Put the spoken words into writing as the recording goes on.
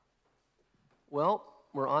Well,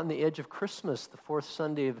 we're on the edge of Christmas, the fourth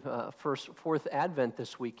Sunday of fourth Advent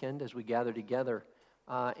this weekend as we gather together.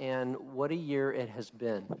 And what a year it has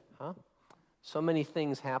been, huh? So many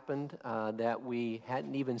things happened that we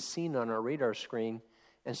hadn't even seen on our radar screen,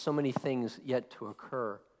 and so many things yet to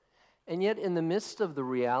occur. And yet, in the midst of the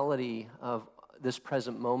reality of this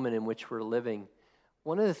present moment in which we're living,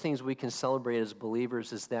 one of the things we can celebrate as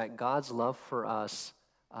believers is that God's love for us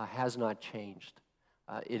has not changed.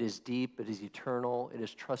 It is deep, it is eternal, it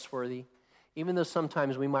is trustworthy. Even though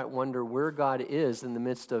sometimes we might wonder where God is in the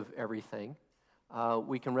midst of everything,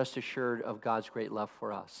 we can rest assured of God's great love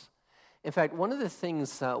for us. In fact, one of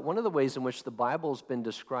the ways in which the Bible's been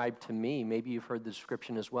described to me, maybe you've heard the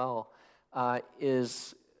description as well,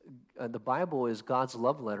 is the Bible is God's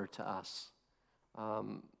love letter to us.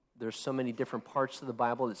 There's so many different parts of the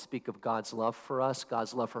Bible that speak of God's love for us,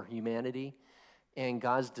 God's love for humanity, and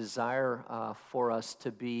God's desire for us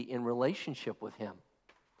to be in relationship with Him.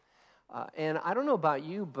 And I don't know about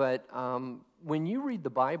you, but when you read the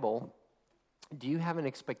Bible, do you have an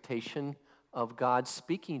expectation of God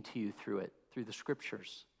speaking to you through it, through the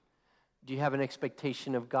Scriptures? Do you have an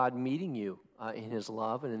expectation of God meeting you in His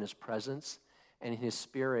love and in His presence and in His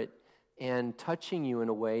Spirit and touching you in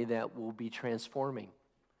a way that will be transforming?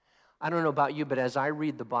 I don't know about you, but as I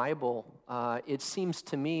read the Bible, it seems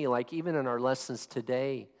to me like even in our lessons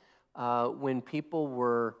today, when people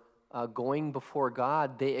were going before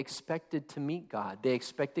God, they expected to meet God. They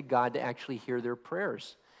expected God to actually hear their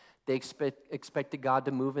prayers. They expected God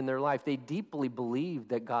to move in their life. They deeply believed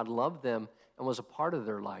that God loved them and was a part of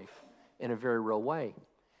their life in a very real way.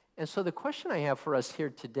 And so the question I have for us here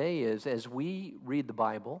today is, as we read the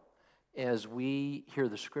Bible, as we hear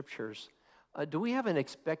the Scriptures, do we have an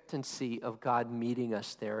expectancy of God meeting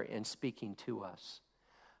us there and speaking to us?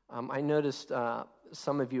 I noticed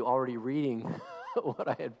some of you already reading what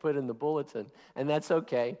I had put in the bulletin, and that's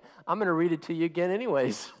okay. I'm going to read it to you again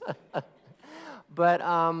anyways.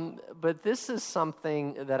 But this is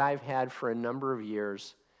something that I've had for a number of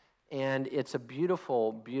years, and it's a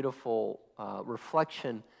beautiful, beautiful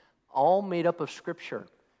reflection, all made up of Scripture,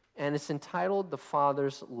 and it's entitled The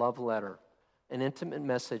Father's Love Letter, an intimate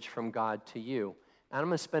message from God to you. And I'm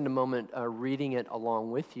going to spend a moment reading it along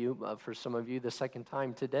with you, for some of you the second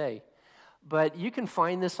time today. But you can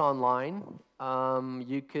find this online.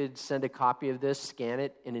 You could send a copy of this, scan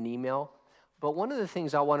it in an email. But one of the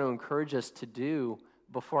things I want to encourage us to do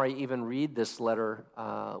before I even read this letter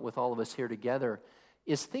with all of us here together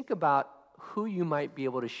is think about who you might be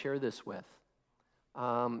able to share this with. A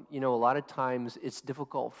lot of times it's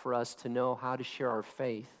difficult for us to know how to share our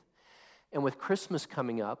faith. And with Christmas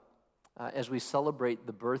coming up, as we celebrate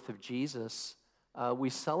the birth of Jesus, we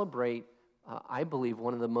celebrate, I believe,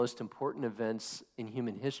 one of the most important events in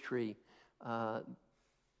human history, God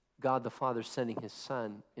the Father sending His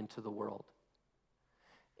Son into the world.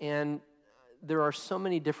 And there are so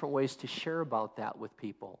many different ways to share about that with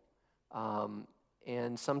people.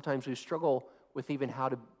 And sometimes we struggle with even how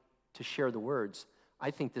to share the words.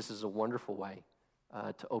 I think this is a wonderful way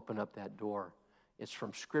to open up that door. It's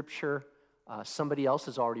from Scripture. Somebody else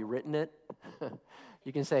has already written it.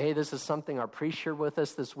 You can say, hey, this is something our priest shared with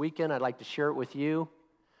us this weekend. I'd like to share it with you.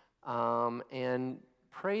 And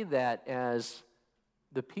pray that as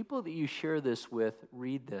the people that you share this with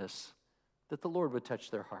read this, that the Lord would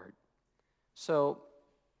touch their heart. So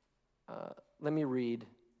let me read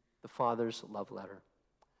the Father's love letter.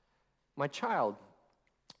 My child,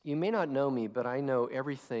 you may not know me, but I know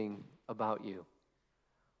everything about you.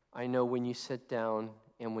 I know when you sit down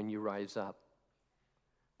and when you rise up.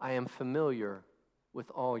 I am familiar with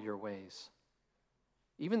all your ways.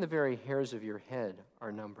 Even the very hairs of your head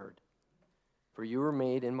are numbered. For you were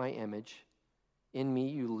made in my image. In me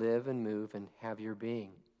you live and move and have your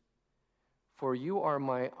being. For you are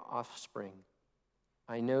my offspring.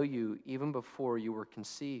 I know you even before you were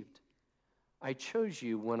conceived. I chose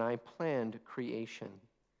you when I planned creation.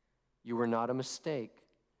 You were not a mistake,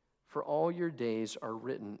 for all your days are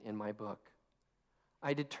written in my book.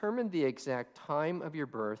 I determined the exact time of your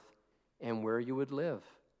birth and where you would live.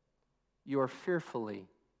 You are fearfully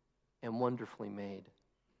and wonderfully made.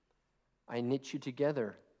 I knit you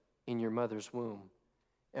together in your mother's womb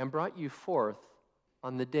and brought you forth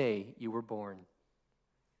on the day you were born.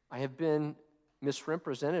 I have been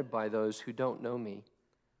misrepresented by those who don't know me.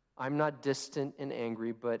 I'm not distant and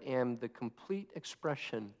angry, but am the complete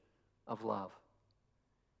expression of love.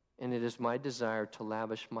 And it is my desire to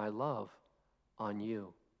lavish my love on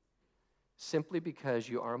you, simply because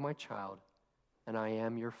you are my child and I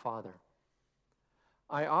am your father.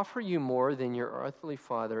 I offer you more than your earthly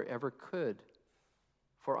father ever could,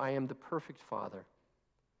 for I am the perfect father.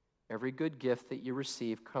 Every good gift that you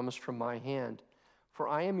receive comes from my hand, for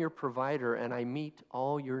I am your provider and I meet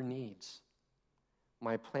all your needs.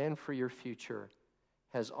 My plan for your future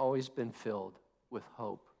has always been filled with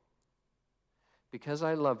hope. Because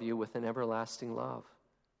I love you with an everlasting love.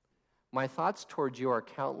 My thoughts toward you are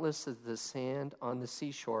countless as the sand on the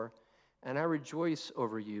seashore, and I rejoice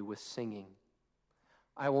over you with singing.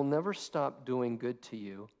 I will never stop doing good to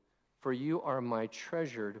you, for you are my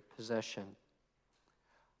treasured possession.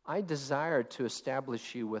 I desire to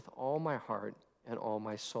establish you with all my heart and all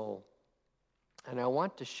my soul, and I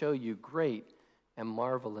want to show you great and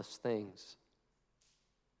marvelous things.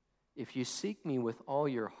 If you seek me with all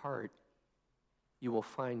your heart, you will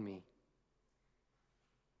find me.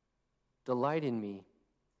 Delight in me,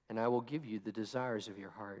 and I will give you the desires of your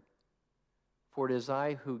heart, for it is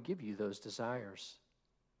I who give you those desires.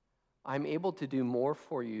 I'm able to do more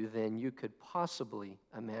for you than you could possibly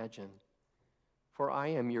imagine, for I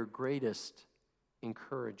am your greatest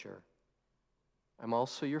encourager. I'm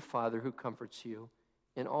also your Father who comforts you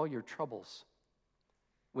in all your troubles.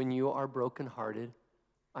 When you are brokenhearted,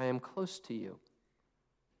 I am close to you.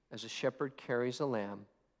 As a shepherd carries a lamb,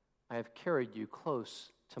 I have carried you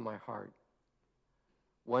close to my heart.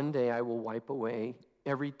 One day I will wipe away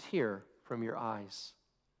every tear from your eyes,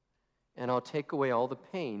 and I'll take away all the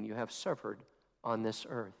pain you have suffered on this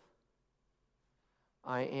earth.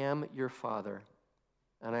 I am your Father,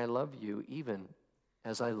 and I love you even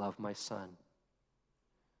as I love my Son.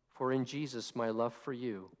 For in Jesus my love for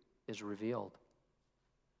you is revealed.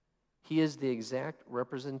 He is the exact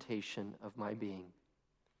representation of my being.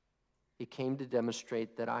 He came to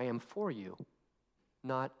demonstrate that I am for you,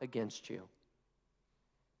 not against you,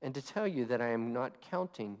 and to tell you that I am not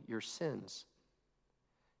counting your sins.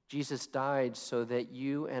 Jesus died so that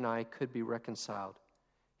you and I could be reconciled.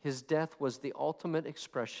 His death was the ultimate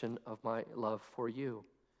expression of my love for you.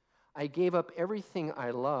 I gave up everything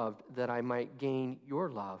I loved that I might gain your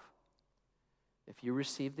love. If you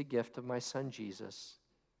receive the gift of my Son Jesus,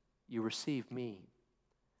 you receive me,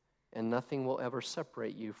 and nothing will ever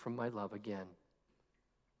separate you from my love again.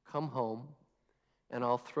 Come home, and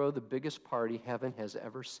I'll throw the biggest party heaven has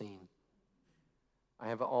ever seen. I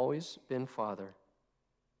have always been Father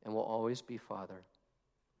and will always be Father.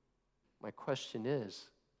 My question is,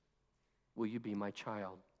 will you be my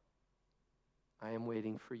child? I am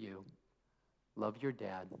waiting for you. Love your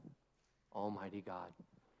dad, Almighty God.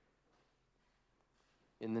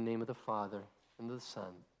 In the name of the Father, and of the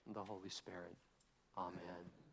Son, and the Holy Spirit. Amen.